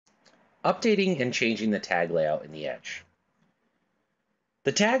Updating and changing the tag layout in the Edge.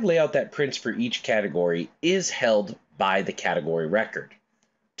 The tag layout that prints for each category is held by the category record.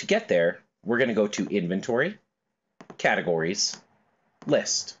 To get there, we're going to go to Inventory, Categories,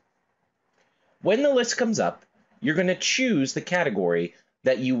 List. When the list comes up, you're going to choose the category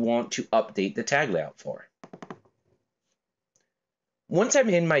that you want to update the tag layout for. Once I'm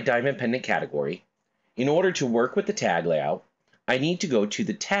in my diamond pendant category, in order to work with the tag layout, I need to go to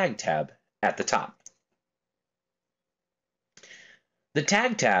the Tag tab at the top. The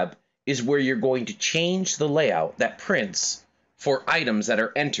Tag tab is where you're going to change the layout that prints for items that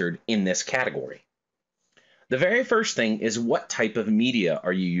are entered in this category. The very first thing is what type of media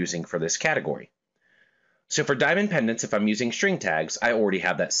are you using for this category. So for diamond pendants, if I'm using string tags, I already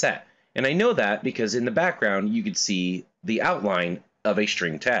have that set. And I know that because in the background, you could see the outline of a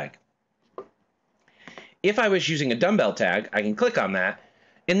string tag. If I was using a dumbbell tag, I can click on that,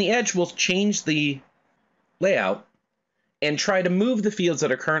 and the Edge will change the layout and try to move the fields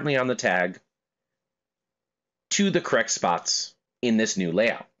that are currently on the tag to the correct spots in this new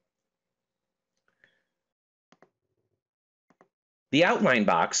layout. The outline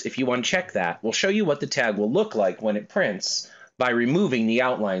box, if you uncheck that, will show you what the tag will look like when it prints by removing the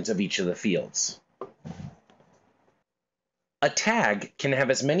outlines of each of the fields. A tag can have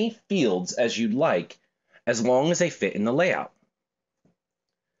as many fields as you'd like as long as they fit in the layout.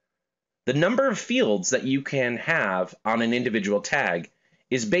 The number of fields that you can have on an individual tag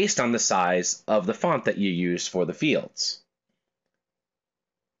is based on the size of the font that you use for the fields.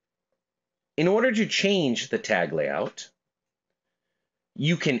 In order to change the tag layout,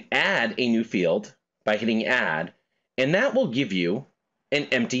 you can add a new field by hitting Add, and that will give you an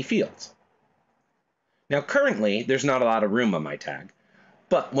empty field. Now currently, there's not a lot of room on my tag,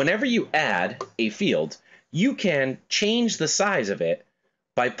 but whenever you add a field, you can change the size of it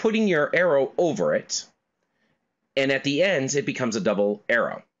by putting your arrow over it, and at the ends, it becomes a double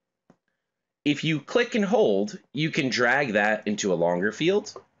arrow. If you click and hold, you can drag that into a longer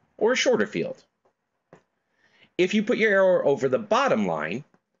field or a shorter field. If you put your arrow over the bottom line,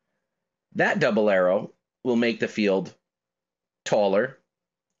 that double arrow will make the field taller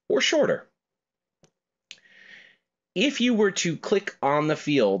or shorter. If you were to click on the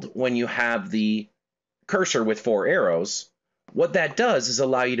field when you have the cursor with 4 arrows, what that does is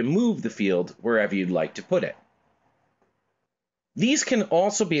allow you to move the field wherever you'd like to put it. These can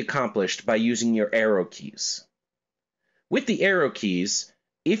also be accomplished by using your arrow keys. With the arrow keys,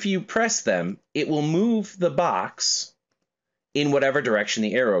 if you press them, it will move the box in whatever direction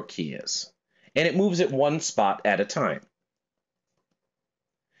the arrow key is, and it moves it one spot at a time.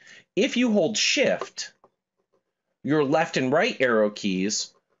 If you hold Shift, your left and right arrow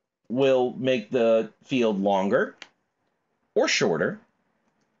keys will make the field longer or shorter,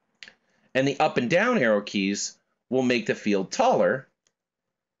 and the up and down arrow keys will make the field taller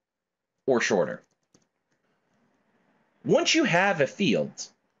or shorter. Once you have a field,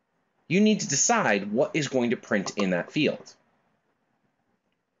 you need to decide what is going to print in that field.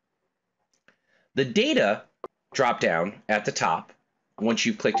 The data drop-down at the top, once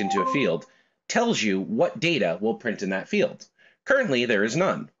you've clicked into a field, tells you what data will print in that field. Currently, there is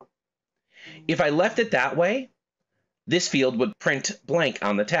none. If I left it that way, this field would print blank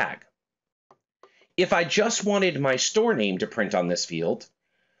on the tag. If I just wanted my store name to print on this field,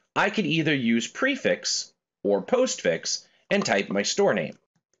 I could either use prefix or postfix and type my store name.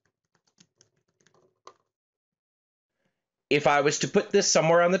 If I was to put this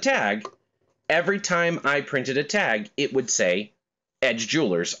somewhere on the tag, every time I printed a tag, it would say Edge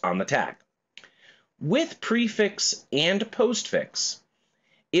Jewelers on the tag. With prefix and postfix,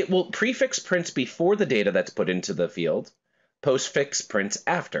 prefix prints before the data that's put into the field, postfix prints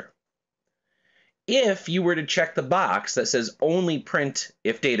after. If you were to check the box that says only print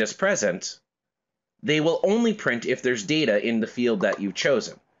if data is present, they will only print if there's data in the field that you've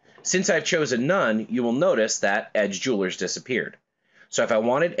chosen. Since I've chosen none, you will notice that Edge Jewelers disappeared. So if I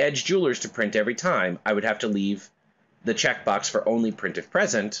wanted Edge Jewelers to print every time, I would have to leave the checkbox for only print if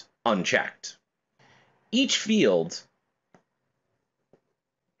present unchecked. Each field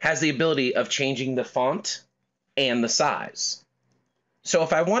has the ability of changing the font and the size. So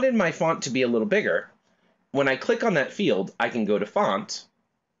if I wanted my font to be a little bigger, when I click on that field, I can go to Font.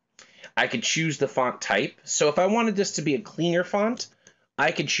 I could choose the font type. So if I wanted this to be a cleaner font,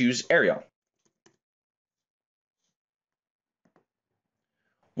 I could choose Arial.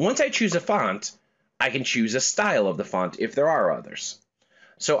 Once I choose a font, I can choose a style of the font if there are others.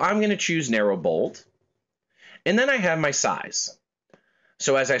 So I'm going to choose Narrow Bold. And then I have my size.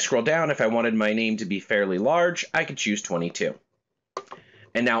 So as I scroll down, if I wanted my name to be fairly large, I could choose 22.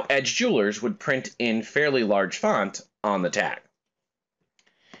 And now Edge Jewelers would print in fairly large font on the tag.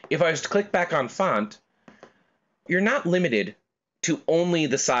 If I was to click back on font, you're not limited to only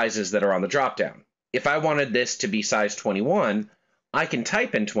the sizes that are on the dropdown. If I wanted this to be size 21, I can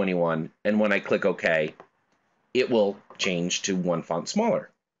type in 21, and when I click OK, it will change to one font smaller.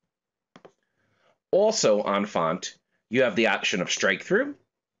 Also on font, you have the option of Strikethrough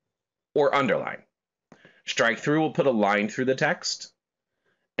or Underline. Strikethrough will put a line through the text,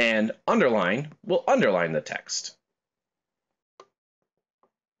 and Underline will underline the text.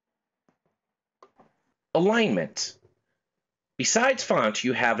 Alignment. Besides font,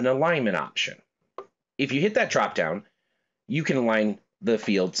 you have an alignment option. If you hit that drop-down, you can align the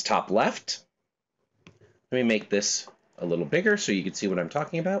fields top left. Let me make this a little bigger so you can see what I'm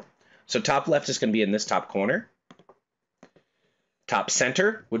talking about. So top left is going to be in this top corner. Top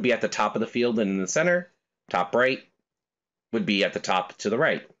center would be at the top of the field and in the center. Top right would be at the top to the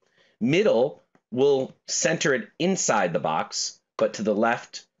right. Middle will center it inside the box, but to the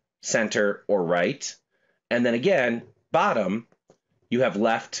left, center, or right. And then again, bottom, you have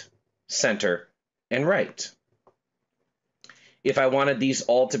left, center, and right. If I wanted these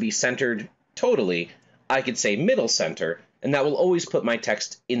all to be centered totally, I could say middle center, and that will always put my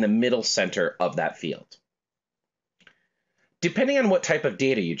text in the middle center of that field. Depending on what type of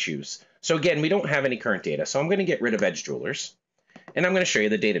data you choose. So again, we don't have any current data, so I'm going to get rid of Edge Jewelers, and I'm going to show you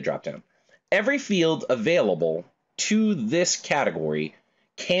the data dropdown. Every field available to this category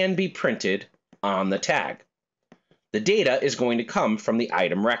can be printed on the tag. The data is going to come from the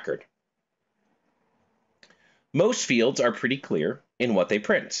item record. Most fields are pretty clear in what they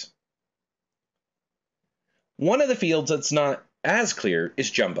print. One of the fields that's not as clear is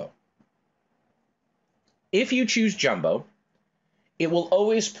Jumbo. If you choose Jumbo, it will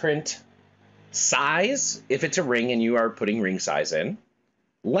always print size if it's a ring and you are putting ring size in,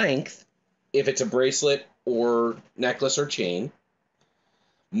 length if it's a bracelet or necklace or chain,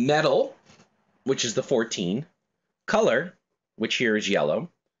 metal, which is the 14, color, which here is yellow,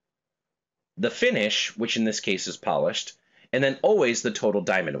 the finish, which in this case is polished, and then always the total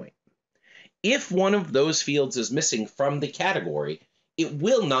diamond weight. If one of those fields is missing from the category, it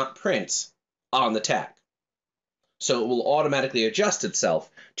will not print on the tag. So it will automatically adjust itself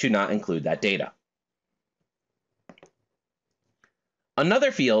to not include that data.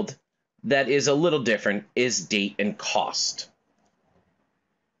 Another field that is a little different is date and cost.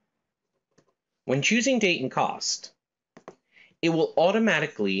 When choosing date and cost, it will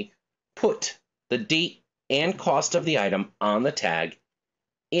automatically put the date and cost of the item on the tag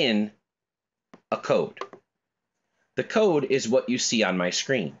in a code. The code is what you see on my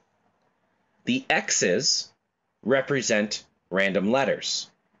screen. The X's represent random letters.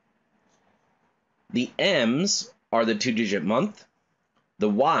 The M's are the 2-digit month, the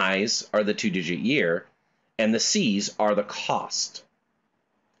Y's are the 2-digit year, and the C's are the cost.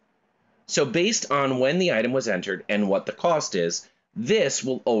 So based on when the item was entered and what the cost is, this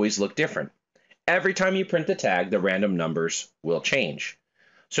will always look different. Every time you print the tag, the random numbers will change.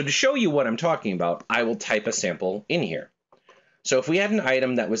 So to show you what I'm talking about, I will type a sample in here. So if we had an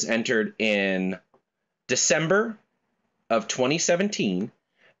item that was entered in December of 2017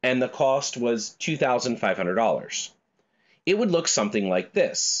 and the cost was $2,500, it would look something like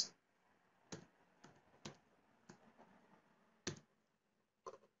this.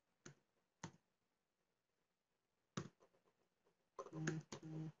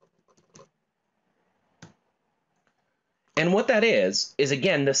 And what that is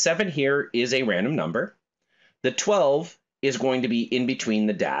again, the 7 here is a random number. The 12 is going to be in between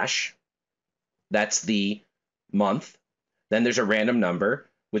the dash. That's the month. Then there's a random number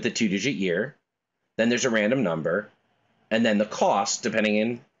with a 2-digit year. Then there's a random number. And then the cost, depending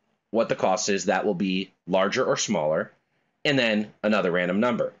on what the cost is, that will be larger or smaller. And then another random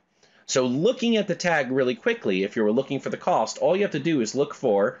number. So looking at the tag really quickly, if you were looking for the cost, all you have to do is look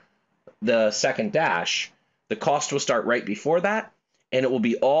for the second dash. The cost will start right before that, and it will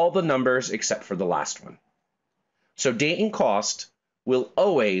be all the numbers except for the last one. So date and cost will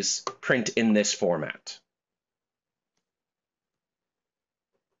always print in this format.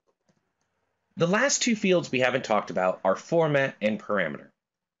 The last two fields we haven't talked about are format and parameter.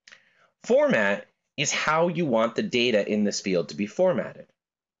 Format is how you want the data in this field to be formatted.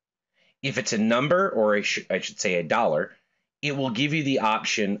 If it's a number, or I should say a dollar, it will give you the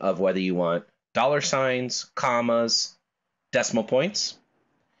option of whether you want dollar signs, commas, decimal points.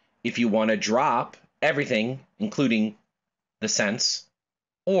 If you want to drop everything, including the cents,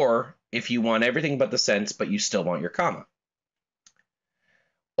 or if you want everything but the cents, but you still want your comma.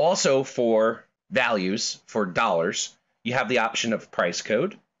 Also for values, for dollars, you have the option of price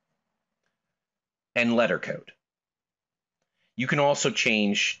code and letter code. You can also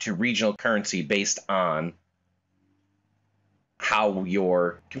change to regional currency based on how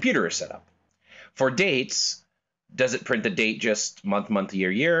your computer is set up. For dates, does it print the date just month, month,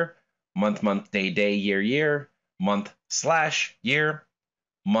 year, year, month, month, day, day, year, year, month slash year,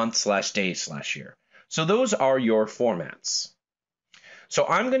 month slash day slash year? So those are your formats. So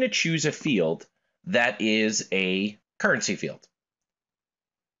I'm going to choose a field that is a currency field.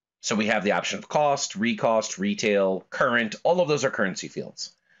 So we have the option of cost, recost, retail, current, all of those are currency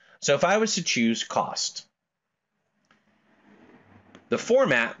fields. So if I was to choose cost, the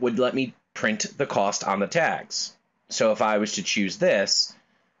format would let me print the cost on the tags. So if I was to choose this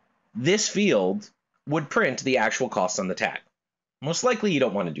field would print the actual cost on the tag. Most likely you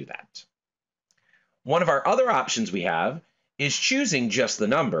don't want to do that. One of our other options we have is choosing just the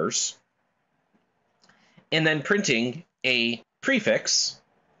numbers and then printing a prefix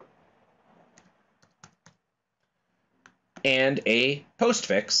and a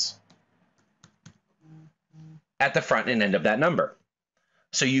postfix at the front and end of that number.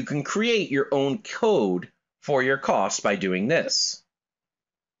 So you can create your own code for your cost by doing this.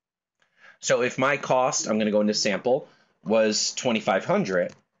 So if my cost, I'm going to go into sample, was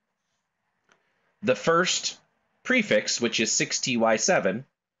 2,500, the first prefix, which is 6TY7,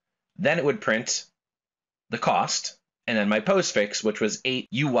 then it would print the cost, and then my postfix, which was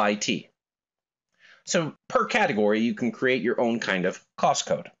 8UYT. So per category, you can create your own kind of cost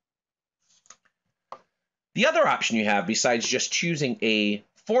code. The other option you have, besides just choosing a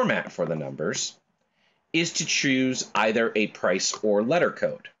format for the numbers, is to choose either a price or letter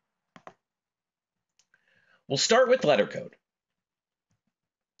code. We'll start with letter code.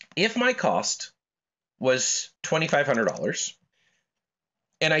 If my cost was $2,500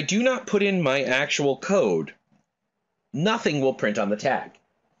 and I do not put in my actual code, nothing will print on the tag.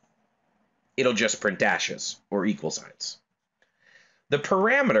 It'll just print dashes or equal signs. The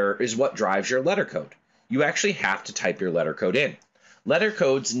parameter is what drives your letter code. You actually have to type your letter code in. Letter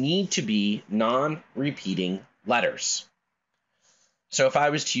codes need to be non-repeating letters. So if I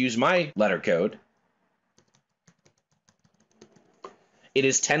was to use my letter code, it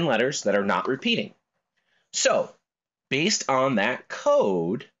is 10 letters that are not repeating. So based on that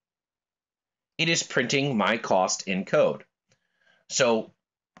code, it is printing my cost in code. So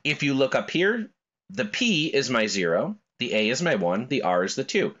if you look up here, the P is my 0, the A is my 1, the R is the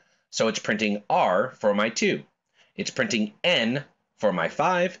 2. So it's printing R for my 2. It's printing N for my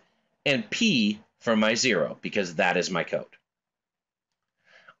 5, and P for my 0, because that is my code.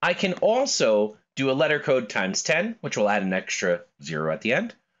 I can also do a letter code times 10, which will add an extra 0 at the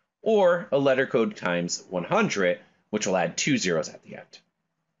end, or a letter code times 100, which will add 2 zeros at the end.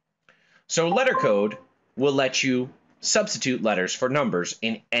 So letter code will let you substitute letters for numbers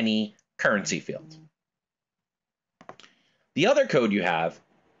in any currency field. The other code you have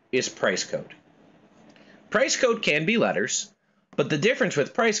is price code. Price code can be letters, but the difference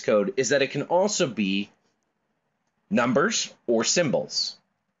with price code is that it can also be numbers or symbols.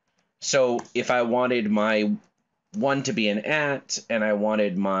 So if I wanted my 1 to be an at, and I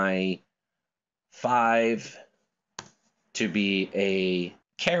wanted my 5 to be a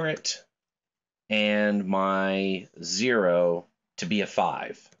caret, and my 0 to be a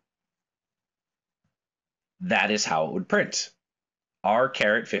 5, that is how it would print. R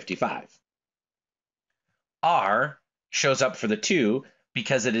caret 55. R shows up for the 2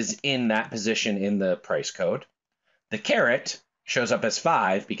 because it is in that position in the price code. The caret shows up as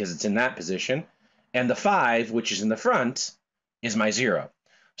 5 because it's in that position. And the 5, which is in the front, is my 0.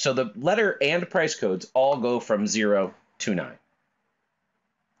 So the letter and price codes all go from 0 to 9.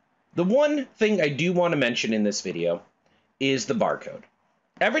 The one thing I do want to mention in this video is the barcode.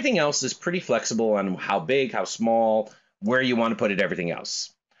 Everything else is pretty flexible on how big, how small, where you want to put it, everything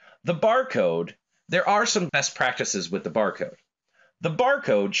else. The barcode, there are some best practices with the barcode. The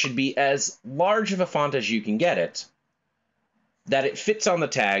barcode should be as large of a font as you can get it, that it fits on the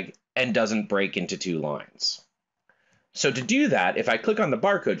tag and doesn't break into 2 lines. So to do that, if I click on the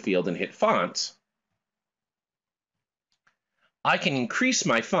barcode field and hit font, I can increase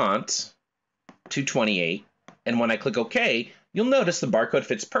my font to 28, and when I click OK, you'll notice the barcode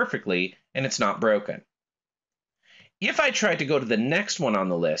fits perfectly and it's not broken. If I tried to go to the next one on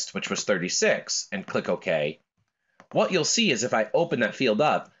the list, which was 36, and click OK, what you'll see is if I open that field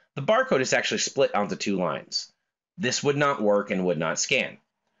up, the barcode is actually split onto 2 lines. This would not work and would not scan.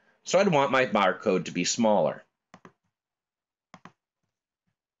 So I'd want my barcode to be smaller.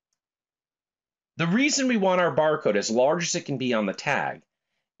 The reason we want our barcode as large as it can be on the tag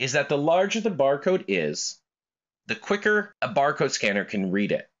is that the larger the barcode is, the quicker a barcode scanner can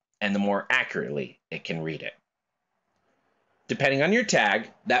read it, and the more accurately it can read it. Depending on your tag,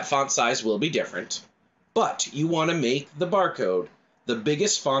 that font size will be different, but you want to make the barcode the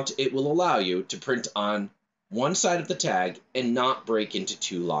biggest font it will allow you to print on one side of the tag and not break into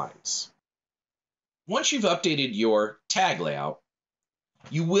two lines. Once you've updated your tag layout,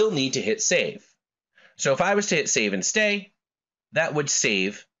 you will need to hit save. So if I was to hit save and stay, that would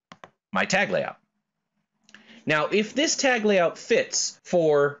save my tag layout. Now, if this tag layout fits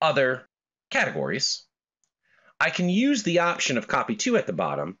for other categories, I can use the option of copy to at the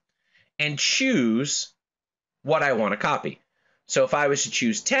bottom and choose what I want to copy. So if I was to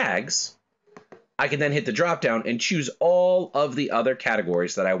choose tags, I can then hit the drop down and choose all of the other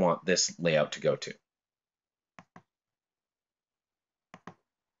categories that I want this layout to go to.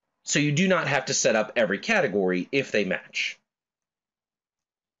 So you do not have to set up every category if they match.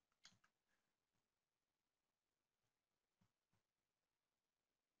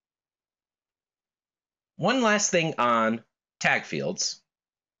 One last thing on tag fields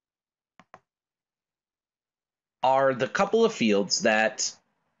are the couple of fields that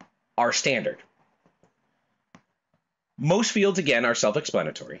are standard. Most fields, again, are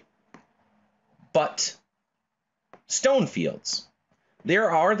self-explanatory, but stone fields, there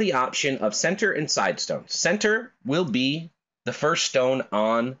are the option of center and side stones. Center will be the first stone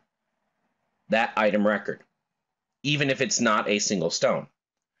on that item record, even if it's not a single stone.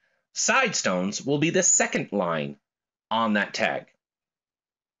 Side stones will be the second line on that tag.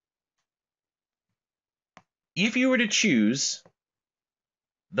 If you were to choose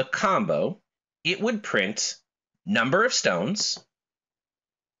the combo, it would print number of stones,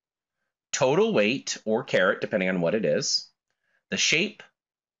 total weight or carat, depending on what it is, the shape,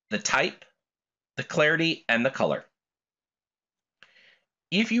 the type, the clarity, and the color.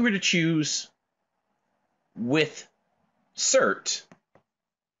 If you were to choose with cert,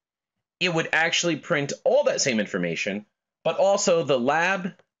 it would actually print all that same information, but also the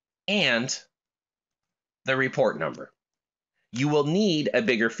lab and the report number. You will need a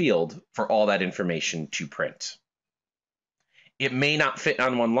bigger field for all that information to print. It may not fit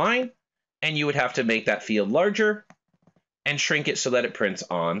on one line, and you would have to make that field larger and shrink it so that it prints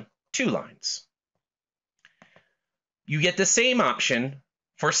on two lines. You get the same option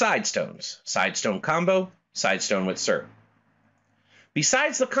for side stones, side stone combo, side stone with cert.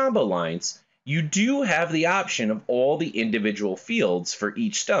 Besides the combo lines, you do have the option of all the individual fields for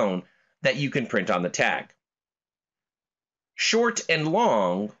each stone that you can print on the tag. Short and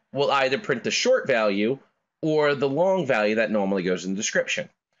long will either print the short value or the long value that normally goes in the description.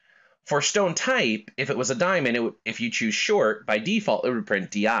 For stone type, if it was a diamond, if you choose short, by default, it would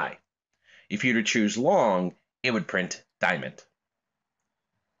print DI. If you were to choose long, it would print diamond.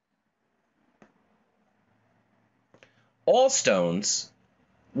 All stones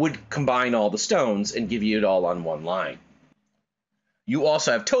would combine all the stones and give you it all on one line. You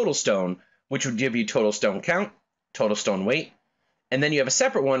also have total stone, which would give you total stone count, total stone weight, and then you have a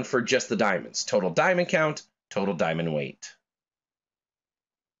separate one for just the diamonds, total diamond count, total diamond weight.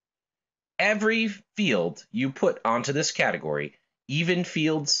 Every field you put onto this category, even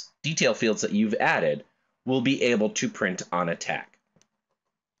fields, detail fields that you've added, will be able to print on a tag.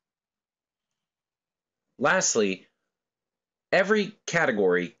 Lastly, every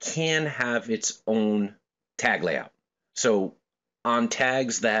category can have its own tag layout. So on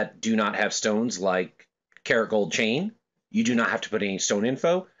tags that do not have stones like carat gold chain, you do not have to put any stone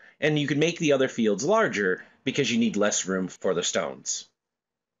info, and you can make the other fields larger because you need less room for the stones.